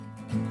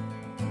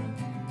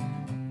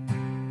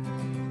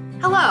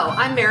Hello,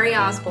 I'm Mary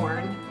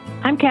Osborne.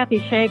 I'm Kathy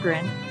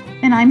Shagrin.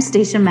 And I'm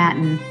Stacia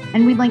Matten,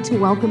 and we'd like to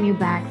welcome you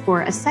back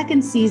for a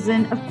second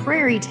season of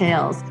Prairie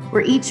Tales,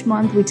 where each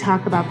month we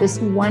talk about this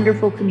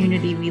wonderful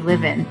community we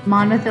live in,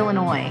 Monmouth,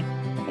 Illinois.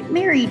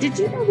 Mary, did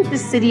you know that the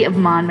city of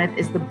Monmouth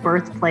is the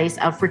birthplace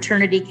of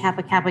fraternity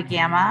Kappa Kappa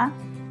Gamma?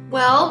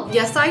 Well,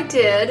 yes, I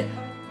did.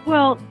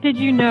 Well, did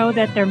you know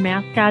that their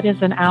mascot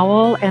is an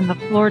owl and the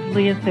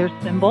fleur-de-lis is their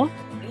symbol?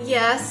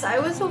 Yes, I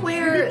was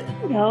aware.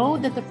 Did you know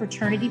that the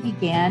fraternity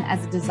began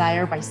as a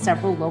desire by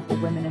several local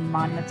women in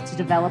Monmouth to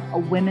develop a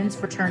women's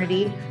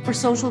fraternity for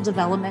social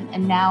development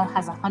and now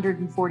has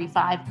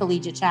 145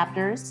 collegiate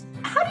chapters?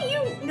 How do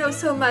you know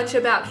so much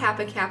about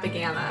Kappa Kappa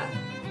Gamma?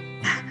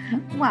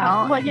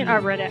 Well, I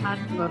read it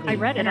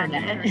on the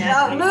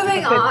internet.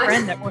 Moving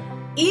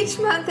on. Each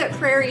month at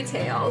Prairie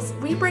Tales,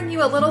 we bring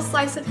you a little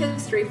slice of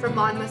history from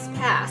Monmouth's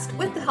past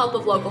with the help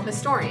of local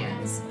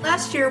historians.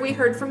 Last year, we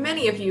heard from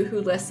many of you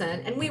who listen,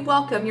 and we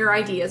welcome your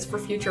ideas for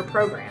future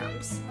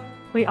programs.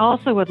 We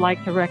also would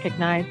like to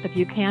recognize the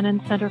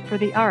Buchanan Center for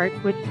the Arts,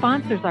 which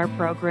sponsors our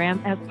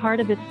program as part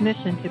of its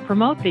mission to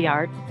promote the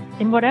arts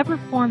in whatever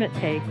form it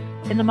takes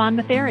in the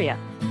Monmouth area.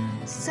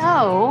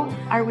 So,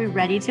 are we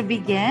ready to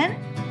begin?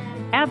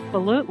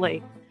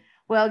 Absolutely.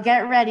 Well,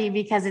 get ready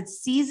because it's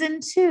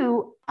season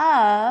 2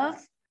 of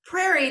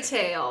Prairie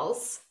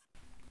Tales.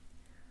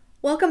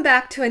 Welcome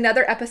back to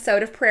another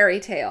episode of Prairie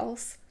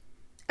Tales.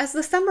 As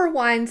the summer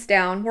winds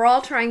down, we're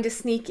all trying to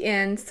sneak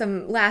in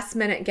some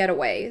last-minute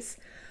getaways.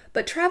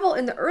 But travel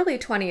in the early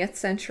 20th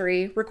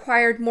century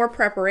required more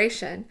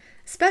preparation,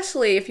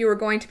 especially if you were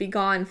going to be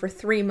gone for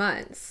 3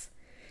 months.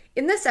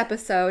 In this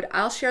episode,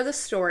 I'll share the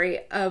story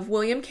of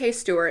William K.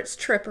 Stewart's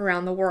trip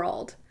around the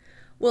world.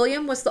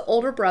 William was the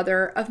older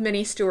brother of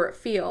Minnie Stewart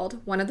Field,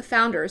 one of the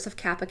founders of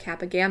Kappa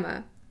Kappa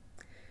Gamma.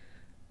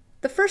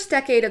 The first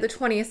decade of the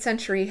 20th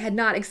century had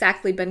not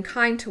exactly been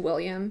kind to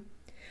William.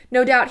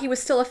 No doubt he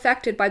was still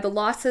affected by the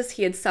losses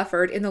he had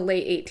suffered in the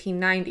late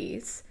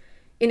 1890s.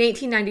 In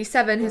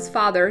 1897, his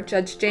father,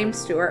 Judge James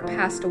Stewart,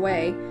 passed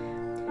away.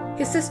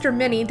 His sister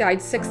Minnie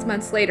died 6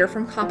 months later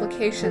from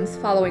complications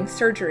following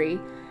surgery,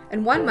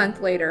 and 1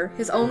 month later,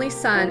 his only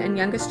son and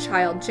youngest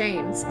child,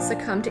 James,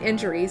 succumbed to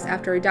injuries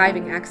after a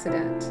diving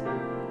accident.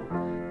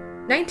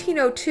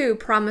 1902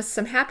 promised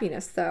some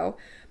happiness, though.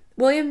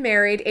 William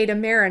married Ada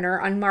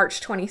Mariner on March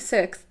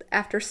 26th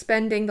after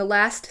spending the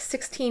last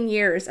 16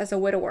 years as a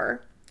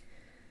widower.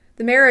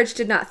 The marriage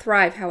did not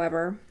thrive,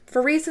 however.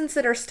 For reasons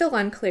that are still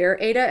unclear,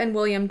 Ada and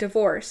William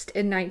divorced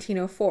in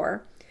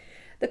 1904.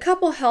 The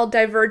couple held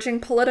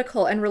diverging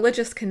political and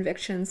religious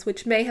convictions,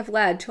 which may have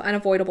led to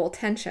unavoidable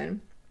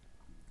tension.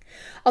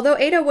 Although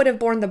Ada would have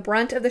borne the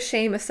brunt of the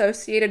shame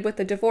associated with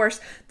the divorce,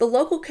 the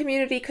local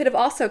community could have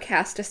also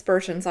cast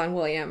aspersions on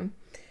William.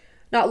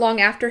 Not long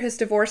after his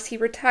divorce, he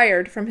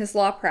retired from his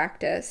law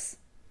practice.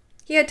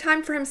 He had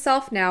time for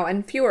himself now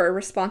and fewer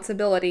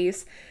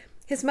responsibilities.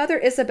 His mother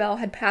Isabel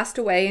had passed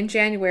away in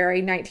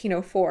January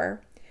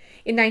 1904.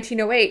 In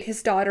 1908,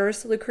 his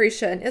daughters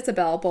Lucretia and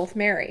Isabel both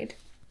married.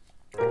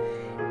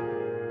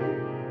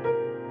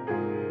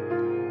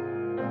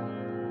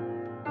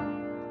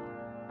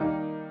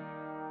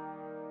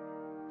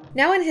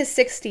 Now in his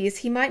 60s,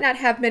 he might not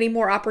have many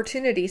more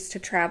opportunities to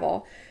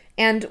travel,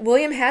 and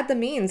William had the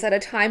means at a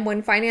time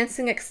when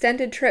financing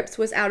extended trips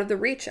was out of the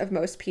reach of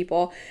most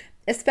people,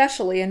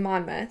 especially in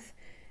Monmouth.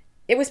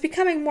 It was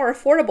becoming more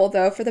affordable,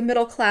 though, for the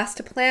middle class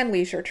to plan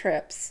leisure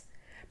trips.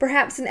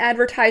 Perhaps an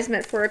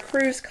advertisement for a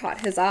cruise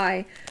caught his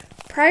eye.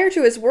 Prior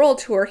to his world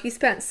tour, he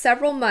spent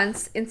several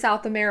months in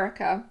South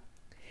America.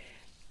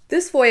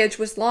 This voyage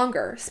was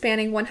longer,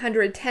 spanning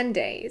 110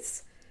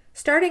 days.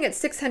 Starting at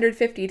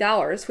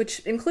 $650, which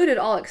included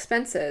all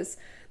expenses,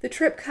 the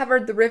trip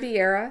covered the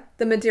Riviera,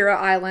 the Madeira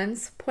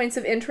Islands, points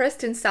of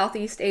interest in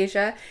Southeast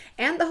Asia,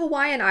 and the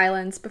Hawaiian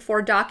Islands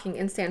before docking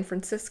in San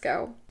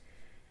Francisco.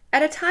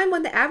 At a time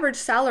when the average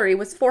salary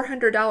was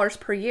 $400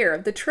 per year,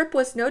 the trip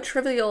was no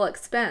trivial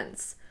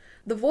expense.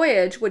 The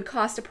voyage would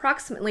cost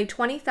approximately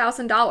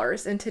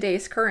 $20,000 in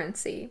today's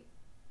currency.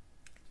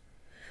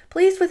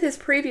 Pleased with his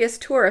previous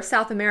tour of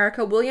South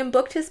America, William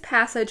booked his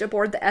passage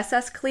aboard the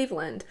SS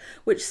Cleveland,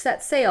 which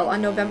set sail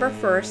on November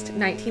 1st,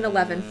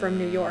 1911 from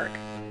New York.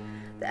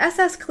 The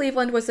SS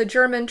Cleveland was a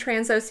German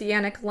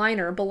transoceanic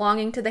liner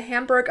belonging to the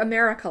Hamburg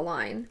America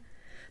line.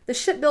 The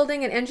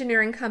shipbuilding and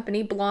engineering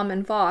company Blom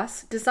and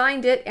Voss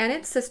designed it and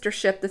its sister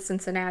ship, the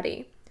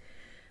Cincinnati.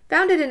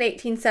 Founded in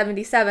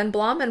 1877,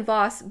 Blom and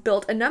Voss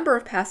built a number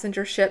of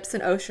passenger ships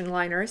and ocean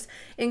liners,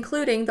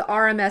 including the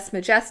RMS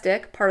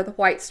Majestic, part of the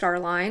White Star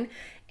Line,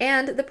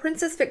 and the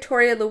Princess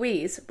Victoria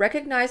Louise,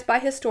 recognized by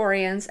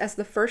historians as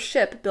the first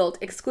ship built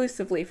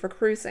exclusively for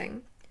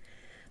cruising.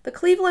 The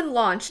Cleveland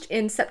launched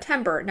in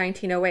September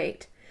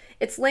 1908.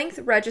 Its length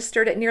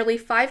registered at nearly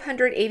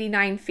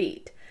 589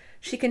 feet.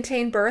 She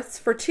contained berths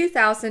for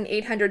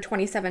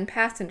 2,827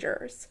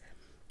 passengers,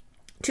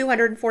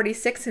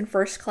 246 in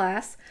first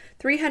class,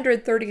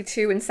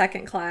 332 in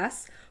second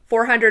class,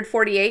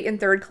 448 in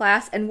third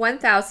class, and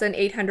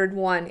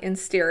 1,801 in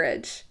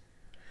steerage.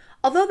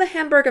 Although the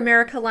Hamburg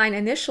America line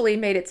initially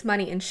made its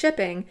money in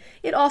shipping,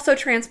 it also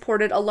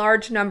transported a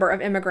large number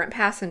of immigrant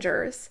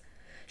passengers.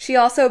 She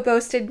also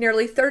boasted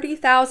nearly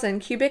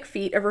 30,000 cubic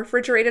feet of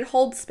refrigerated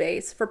hold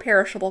space for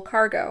perishable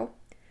cargo.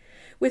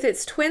 With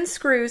its twin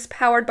screws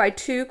powered by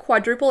 2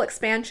 quadruple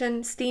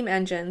expansion steam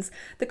engines,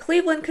 the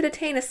Cleveland could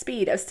attain a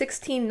speed of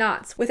 16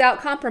 knots without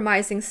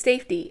compromising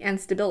safety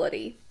and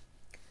stability.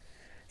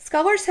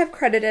 Scholars have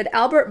credited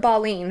Albert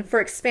Ballin for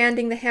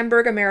expanding the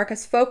Hamburg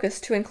America's focus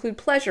to include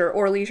pleasure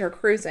or leisure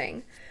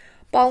cruising.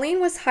 Ballin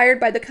was hired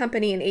by the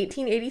company in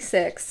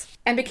 1886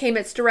 and became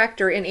its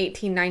director in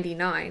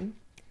 1899.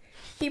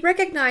 He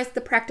recognized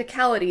the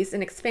practicalities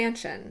in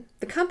expansion.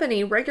 The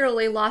company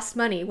regularly lost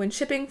money when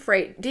shipping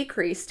freight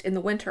decreased in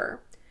the winter.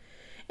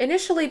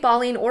 Initially,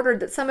 Ballin ordered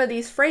that some of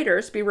these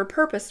freighters be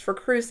repurposed for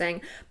cruising,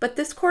 but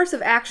this course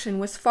of action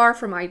was far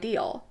from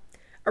ideal.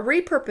 A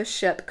repurposed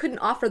ship couldn't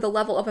offer the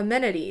level of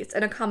amenities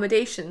and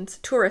accommodations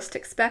tourists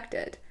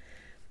expected.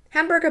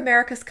 Hamburg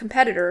America's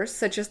competitors,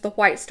 such as the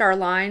White Star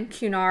Line,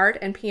 Cunard,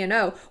 and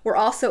P&O, were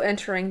also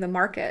entering the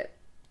market.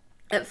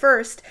 At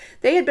first,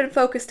 they had been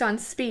focused on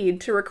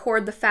speed to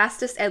record the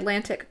fastest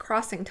Atlantic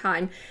crossing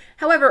time.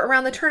 However,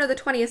 around the turn of the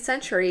 20th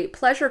century,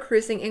 pleasure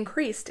cruising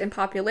increased in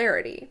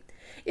popularity.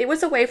 It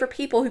was a way for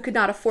people who could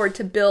not afford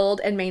to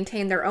build and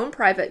maintain their own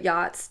private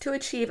yachts to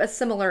achieve a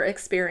similar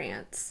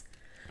experience.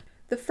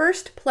 The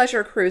first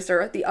pleasure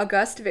cruiser, the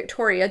Auguste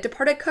Victoria,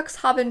 departed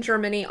Cuxhaven,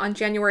 Germany on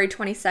January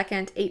 22,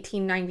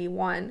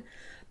 1891.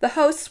 The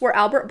hosts were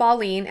Albert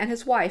Ballin and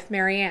his wife,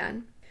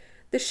 Marianne.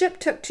 The ship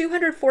took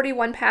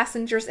 241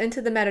 passengers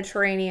into the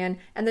Mediterranean,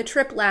 and the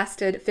trip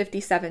lasted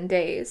 57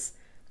 days.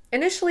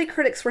 Initially,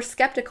 critics were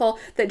skeptical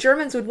that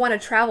Germans would want to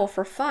travel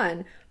for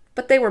fun,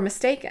 but they were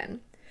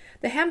mistaken.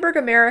 The Hamburg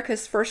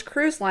America's first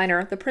cruise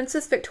liner, the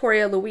Princess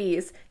Victoria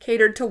Louise,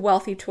 catered to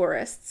wealthy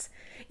tourists.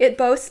 It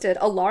boasted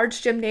a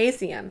large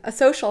gymnasium, a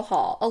social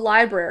hall, a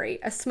library,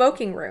 a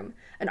smoking room,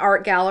 an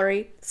art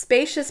gallery,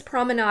 spacious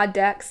promenade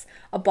decks,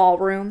 a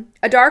ballroom,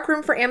 a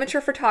darkroom for amateur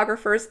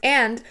photographers,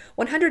 and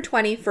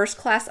 120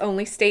 first-class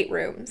only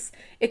staterooms,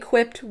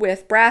 equipped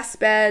with brass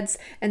beds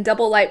and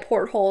double-light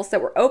portholes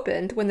that were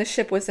opened when the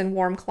ship was in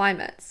warm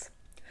climates.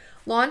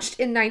 Launched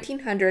in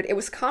 1900, it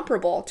was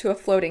comparable to a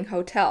floating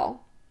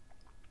hotel.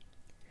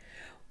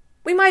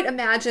 We might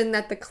imagine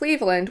that the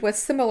Cleveland was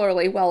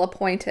similarly well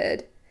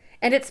appointed,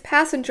 and its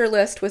passenger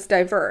list was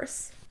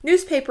diverse.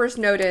 Newspapers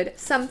noted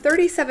some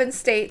 37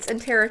 states and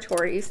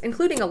territories,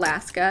 including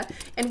Alaska,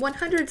 and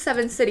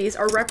 107 cities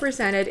are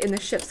represented in the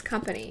ship's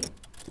company.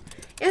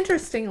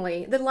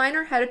 Interestingly, the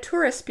liner had a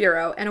tourist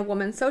bureau and a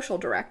woman social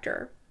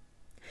director.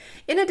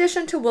 In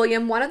addition to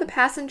William, one of the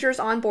passengers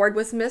on board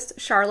was Miss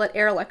Charlotte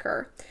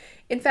Ehrlicher.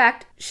 In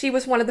fact, she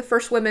was one of the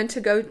first women to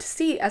go to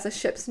sea as a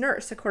ship's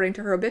nurse, according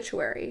to her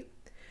obituary.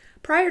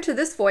 Prior to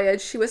this voyage,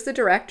 she was the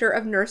director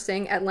of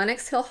nursing at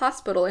Lenox Hill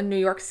Hospital in New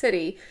York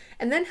City,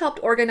 and then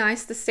helped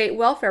organize the state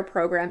welfare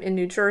program in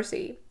New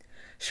Jersey.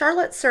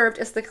 Charlotte served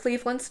as the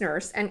Cleveland's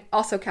nurse and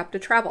also kept a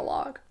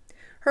travelogue.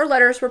 Her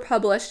letters were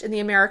published in the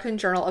American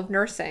Journal of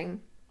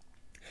Nursing.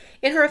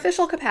 In her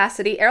official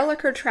capacity,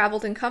 Ehrlicher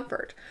traveled in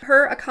comfort.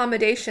 Her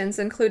accommodations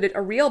included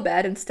a real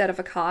bed instead of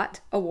a cot,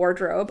 a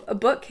wardrobe, a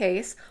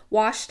bookcase,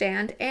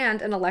 washstand,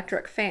 and an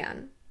electric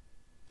fan.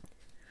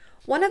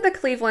 One of the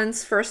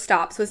Cleveland's first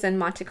stops was in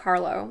Monte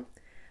Carlo.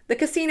 The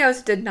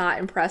casinos did not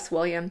impress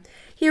William.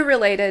 He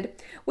related,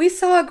 "We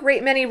saw a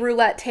great many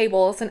roulette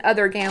tables and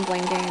other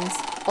gambling games.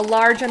 A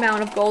large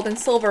amount of gold and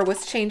silver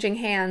was changing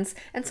hands,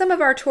 and some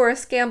of our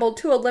tourists gambled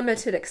to a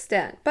limited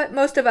extent, but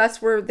most of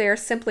us were there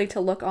simply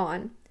to look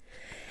on.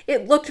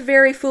 It looked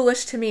very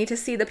foolish to me to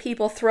see the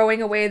people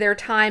throwing away their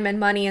time and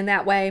money in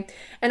that way,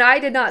 and I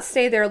did not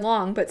stay there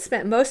long, but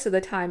spent most of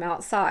the time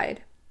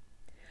outside."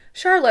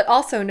 Charlotte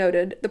also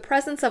noted the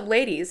presence of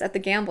ladies at the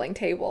gambling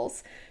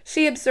tables.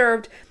 She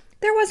observed,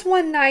 "There was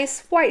one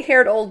nice,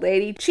 white-haired old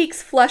lady,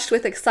 cheeks flushed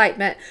with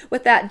excitement,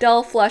 with that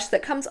dull flush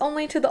that comes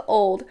only to the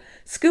old,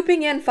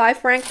 scooping in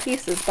 5-franc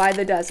pieces by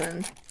the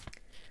dozen."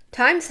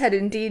 Times had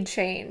indeed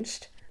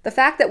changed. The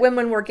fact that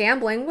women were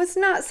gambling was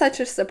not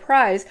such a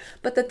surprise,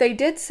 but that they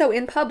did so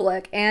in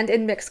public and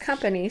in mixed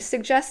company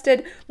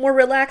suggested more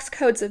relaxed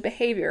codes of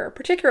behavior,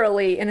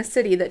 particularly in a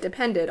city that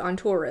depended on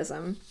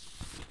tourism.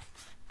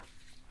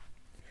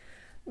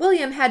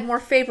 William had more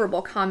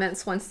favorable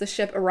comments once the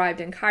ship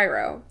arrived in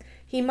Cairo.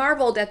 He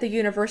marveled at the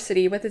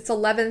university with its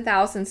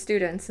 11,000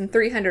 students and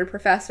 300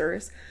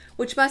 professors,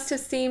 which must have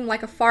seemed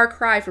like a far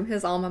cry from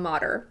his alma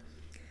mater.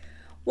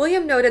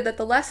 William noted that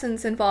the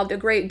lessons involved a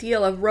great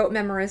deal of rote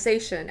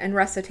memorization and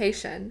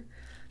recitation.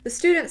 The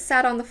students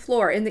sat on the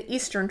floor in the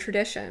Eastern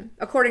tradition.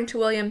 According to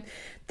William,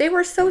 they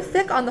were so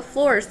thick on the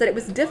floors that it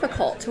was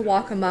difficult to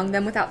walk among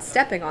them without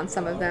stepping on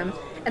some of them,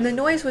 and the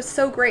noise was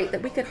so great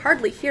that we could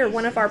hardly hear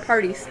one of our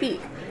party speak,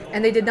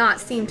 and they did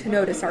not seem to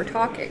notice our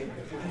talking.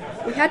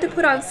 We had to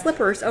put on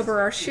slippers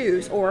over our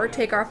shoes or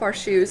take off our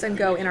shoes and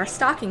go in our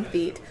stocking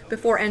feet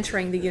before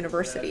entering the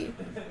university.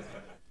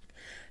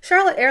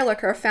 Charlotte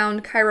Ehrlicher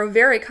found Cairo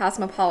very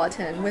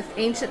cosmopolitan, with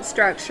ancient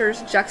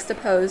structures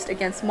juxtaposed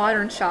against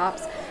modern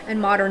shops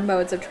and modern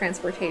modes of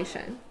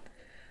transportation.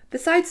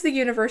 Besides the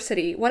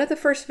university, one of the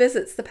first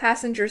visits the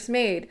passengers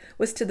made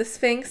was to the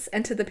Sphinx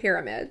and to the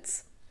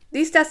pyramids.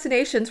 These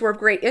destinations were of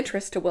great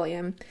interest to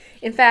William.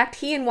 In fact,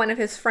 he and one of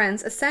his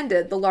friends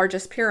ascended the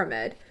largest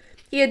pyramid.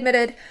 He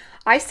admitted,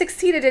 "I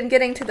succeeded in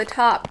getting to the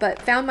top,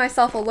 but found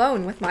myself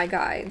alone with my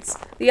guides.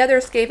 The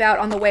others gave out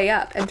on the way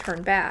up and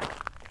turned back.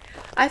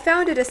 I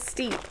found it a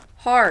steep,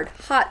 hard,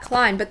 hot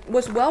climb, but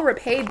was well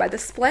repaid by the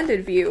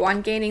splendid view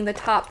on gaining the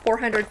top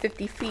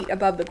 450 feet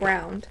above the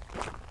ground."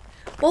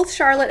 Both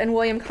Charlotte and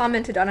William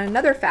commented on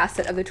another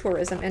facet of the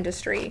tourism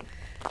industry.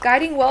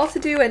 Guiding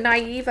well-to-do and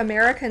naive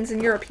Americans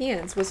and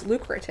Europeans was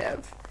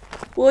lucrative.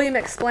 William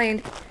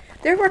explained,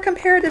 "There were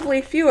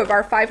comparatively few of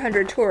our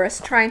 500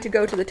 tourists trying to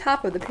go to the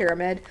top of the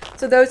pyramid,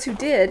 so those who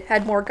did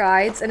had more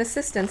guides and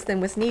assistance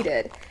than was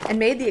needed, and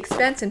made the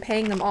expense in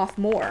paying them off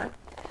more.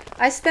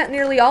 I spent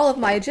nearly all of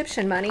my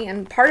Egyptian money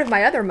and part of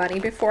my other money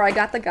before I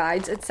got the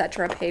guides,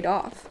 etc. paid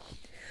off."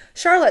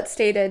 Charlotte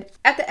stated,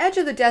 "At the edge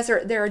of the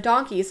desert there are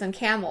donkeys and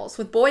camels,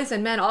 with boys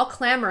and men all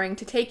clamoring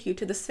to take you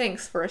to the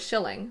Sphinx for a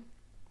shilling."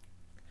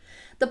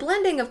 The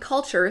blending of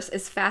cultures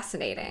is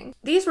fascinating.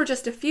 These were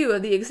just a few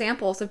of the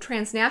examples of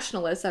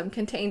transnationalism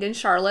contained in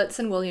Charlotte's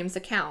and William's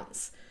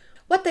accounts.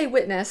 What they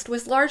witnessed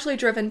was largely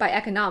driven by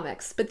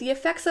economics, but the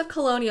effects of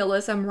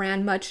colonialism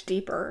ran much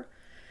deeper.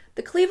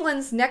 The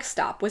Cleveland's next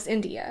stop was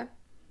India.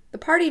 The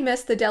party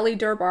missed the Delhi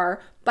Durbar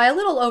by a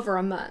little over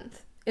a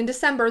month. In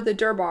December, the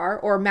Durbar,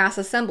 or Mass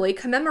Assembly,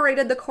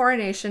 commemorated the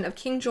coronation of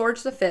King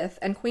George V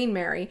and Queen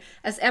Mary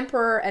as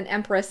Emperor and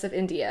Empress of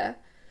India.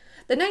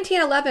 The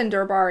 1911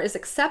 Durbar is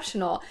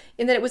exceptional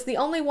in that it was the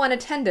only one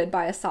attended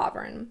by a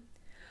sovereign.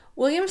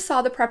 William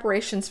saw the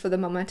preparations for the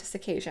momentous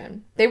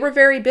occasion. They were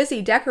very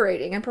busy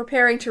decorating and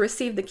preparing to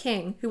receive the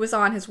king, who was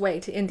on his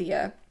way to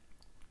India.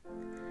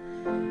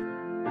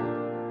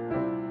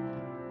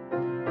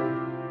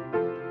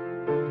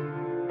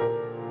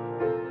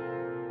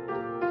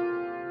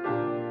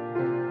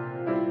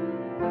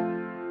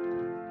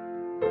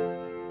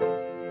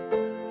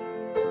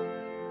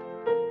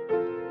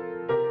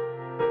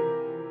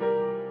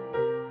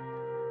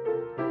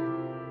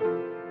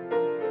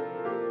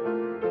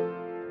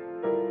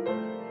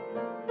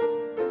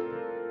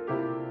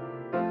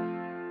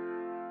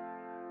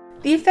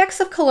 The effects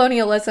of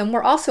colonialism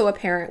were also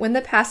apparent when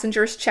the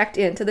passengers checked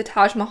into the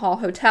Taj Mahal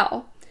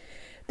Hotel.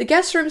 The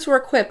guest rooms were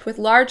equipped with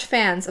large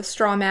fans of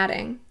straw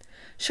matting.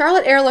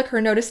 Charlotte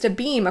Ehrlicher noticed a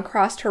beam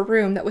across her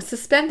room that was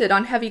suspended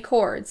on heavy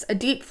cords, a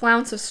deep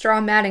flounce of straw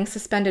matting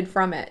suspended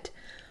from it.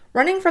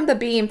 Running from the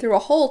beam through a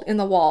hole in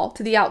the wall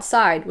to the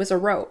outside was a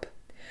rope.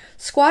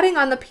 Squatting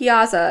on the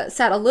piazza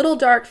sat a little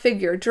dark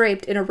figure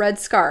draped in a red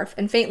scarf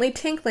and faintly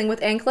tinkling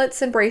with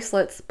anklets and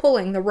bracelets,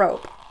 pulling the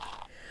rope.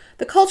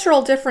 The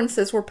cultural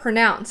differences were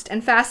pronounced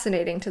and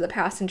fascinating to the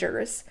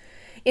passengers.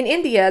 In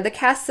India, the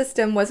caste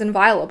system was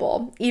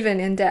inviolable, even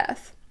in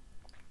death.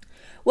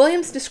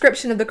 William's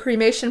description of the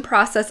cremation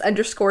process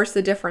underscores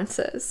the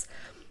differences.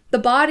 The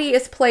body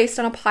is placed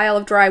on a pile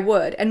of dry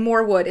wood, and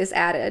more wood is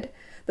added.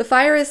 The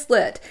fire is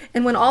lit,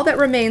 and when all that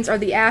remains are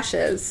the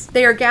ashes,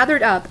 they are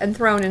gathered up and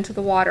thrown into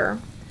the water.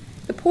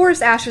 The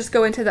poor's ashes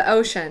go into the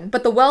ocean,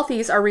 but the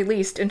wealthy's are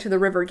released into the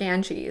river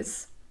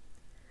Ganges.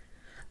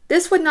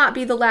 This would not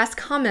be the last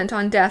comment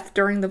on death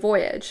during the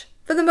voyage.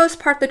 For the most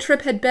part, the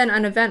trip had been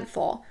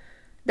uneventful.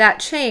 That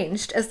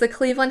changed as the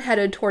Cleveland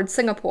headed toward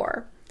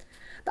Singapore.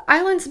 The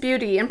island's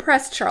beauty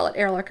impressed Charlotte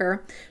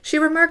Ehrlicher. She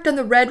remarked on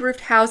the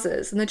red-roofed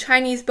houses and the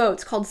Chinese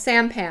boats called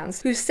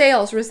sampans, whose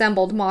sails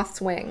resembled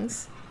moths'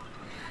 wings.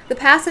 The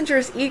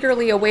passengers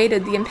eagerly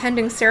awaited the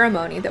impending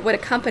ceremony that would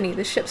accompany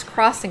the ship's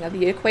crossing of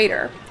the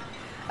equator.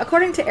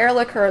 According to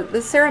Ehrlicher,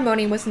 the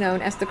ceremony was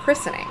known as the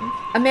christening.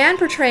 A man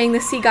portraying the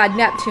sea god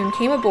Neptune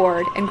came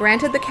aboard and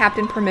granted the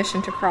captain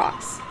permission to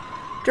cross.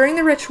 During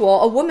the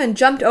ritual, a woman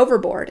jumped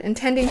overboard,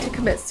 intending to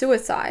commit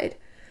suicide.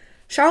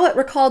 Charlotte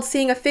recalled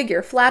seeing a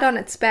figure flat on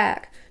its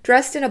back,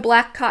 dressed in a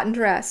black cotton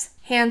dress,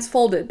 hands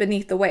folded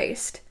beneath the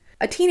waist.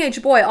 A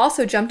teenage boy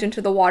also jumped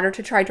into the water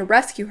to try to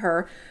rescue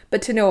her,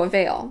 but to no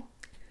avail.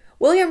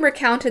 William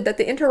recounted that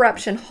the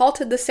interruption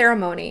halted the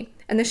ceremony,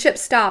 and the ship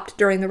stopped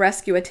during the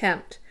rescue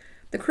attempt.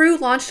 The crew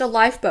launched a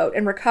lifeboat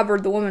and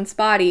recovered the woman's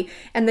body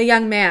and the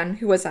young man,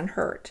 who was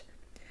unhurt.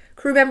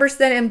 Crew members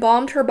then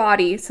embalmed her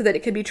body so that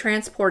it could be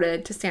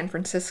transported to San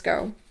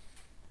Francisco.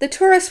 The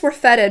tourists were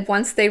feted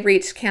once they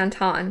reached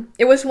Canton.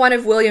 It was one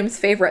of William's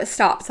favorite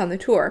stops on the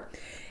tour.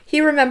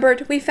 He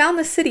remembered, "We found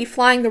the city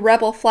flying the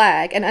rebel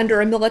flag and under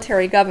a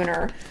military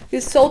governor,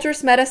 whose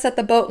soldiers met us at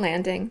the boat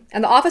landing,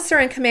 and the officer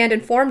in command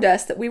informed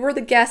us that we were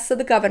the guests of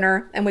the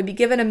governor and would be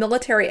given a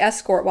military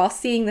escort while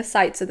seeing the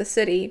sights of the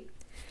city."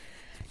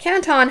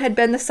 Canton had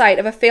been the site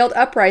of a failed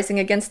uprising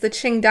against the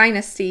Qing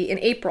dynasty in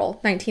April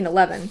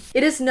 1911.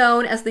 It is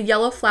known as the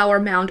Yellow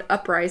Flower Mound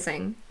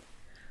Uprising.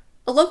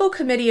 A local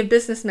committee of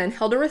businessmen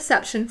held a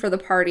reception for the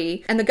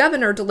party, and the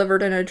governor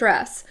delivered an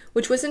address,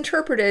 which was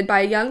interpreted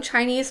by a young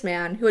Chinese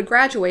man who had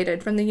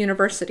graduated from the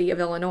University of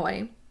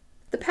Illinois.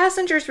 The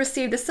passengers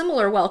received a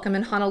similar welcome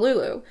in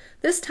Honolulu,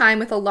 this time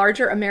with a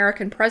larger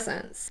American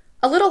presence.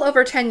 A little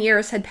over 10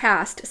 years had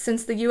passed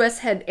since the U.S.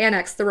 had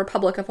annexed the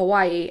Republic of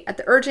Hawaii at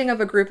the urging of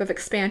a group of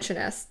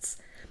expansionists.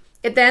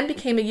 It then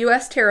became a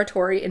U.S.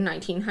 territory in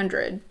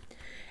 1900.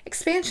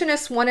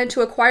 Expansionists wanted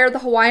to acquire the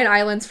Hawaiian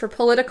Islands for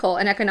political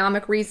and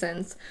economic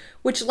reasons,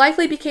 which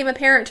likely became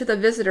apparent to the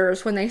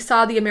visitors when they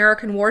saw the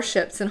American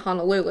warships in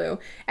Honolulu,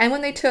 and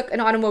when they took an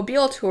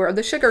automobile tour of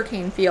the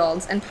sugarcane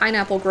fields and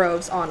pineapple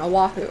groves on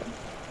Oahu.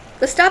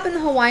 The stop in the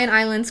Hawaiian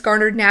Islands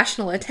garnered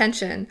national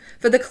attention,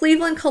 for the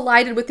Cleveland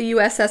collided with the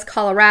USS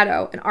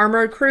Colorado, an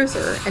armored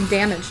cruiser, and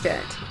damaged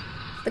it.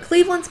 The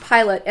Cleveland's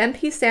pilot,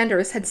 M.P.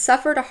 Sanders, had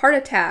suffered a heart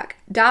attack,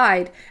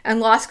 died, and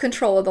lost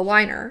control of the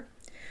liner.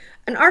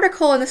 An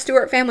article in the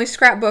Stewart family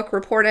scrapbook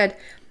reported,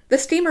 "The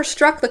steamer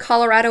struck the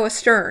Colorado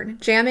astern,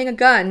 jamming a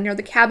gun near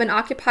the cabin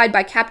occupied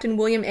by Captain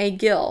William A.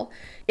 Gill.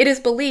 It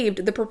is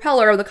believed the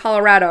propeller of the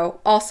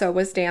Colorado also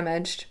was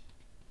damaged."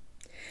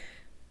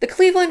 The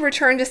Cleveland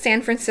returned to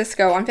San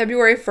Francisco on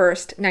February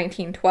 1st,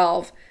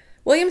 1912.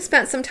 William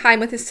spent some time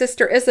with his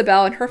sister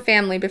Isabel and her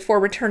family before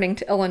returning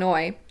to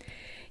Illinois.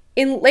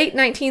 In late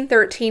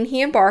 1913,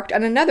 he embarked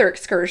on another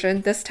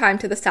excursion, this time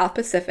to the South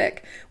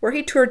Pacific, where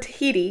he toured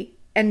Tahiti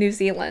and New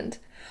Zealand.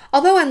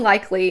 Although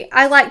unlikely,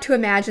 I like to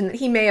imagine that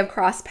he may have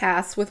crossed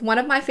paths with one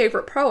of my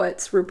favorite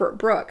poets, Rupert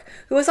Brooke,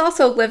 who was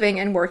also living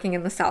and working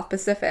in the South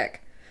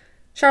Pacific.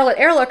 Charlotte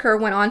Ehrlicher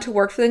went on to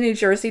work for the New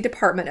Jersey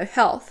Department of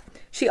Health.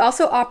 She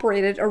also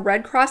operated a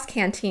Red Cross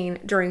canteen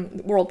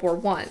during World War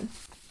I.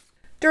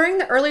 During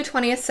the early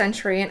 20th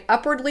century, an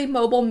upwardly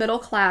mobile middle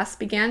class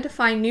began to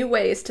find new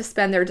ways to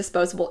spend their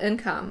disposable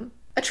income.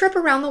 A trip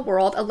around the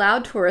world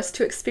allowed tourists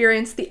to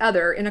experience the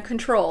other in a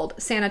controlled,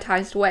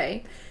 sanitized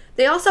way.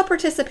 They also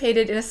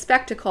participated in a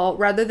spectacle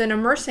rather than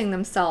immersing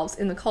themselves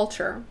in the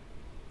culture.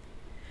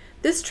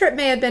 This trip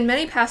may have been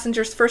many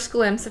passengers' first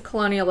glimpse of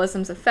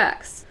colonialism's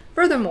effects.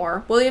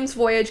 Furthermore, William's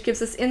voyage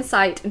gives us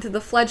insight into the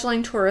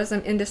fledgling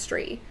tourism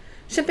industry.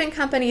 Shipping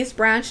companies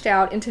branched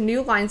out into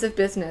new lines of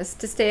business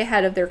to stay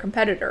ahead of their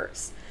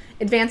competitors.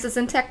 Advances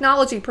in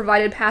technology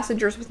provided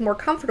passengers with more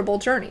comfortable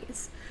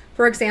journeys.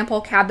 For example,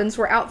 cabins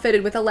were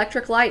outfitted with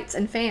electric lights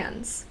and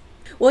fans.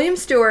 William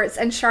Stewart's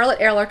and Charlotte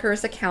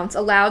Ehrlicher's accounts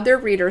allowed their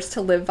readers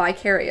to live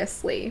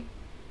vicariously.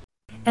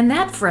 And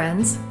that,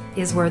 friends,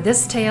 is where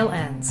this tale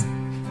ends.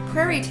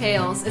 Prairie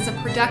Tales is a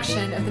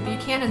production of the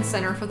Buchanan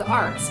Center for the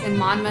Arts in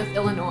Monmouth,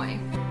 Illinois.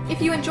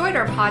 If you enjoyed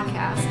our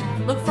podcast,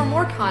 look for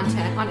more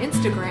content on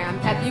Instagram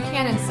at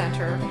Buchanan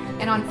Center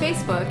and on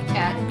Facebook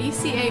at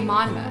BCA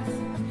Monmouth.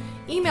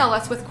 Email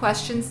us with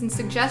questions and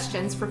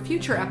suggestions for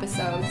future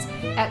episodes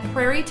at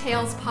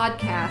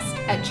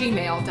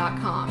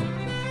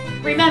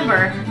prairietalespodcast@gmail.com.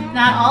 Remember,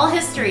 not all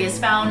history is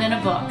found in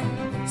a book.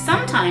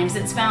 Sometimes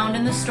it's found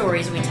in the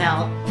stories we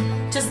tell.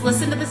 Just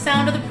listen to the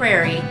sound of the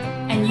prairie,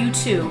 and you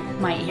too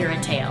might hear a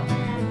tale.